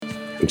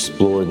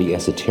Explore the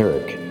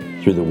esoteric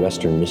through the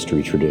Western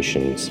mystery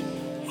traditions,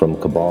 from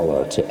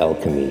Kabbalah to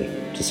alchemy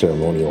to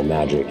ceremonial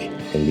magic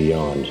and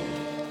beyond.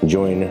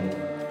 Join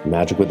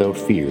Magic Without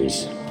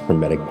Fears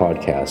Hermetic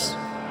Podcast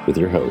with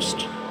your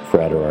host,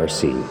 Frater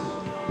RC.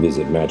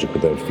 Visit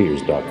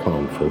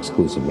magicwithoutfears.com for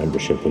exclusive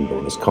membership and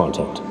bonus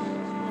content.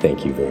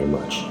 Thank you very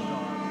much.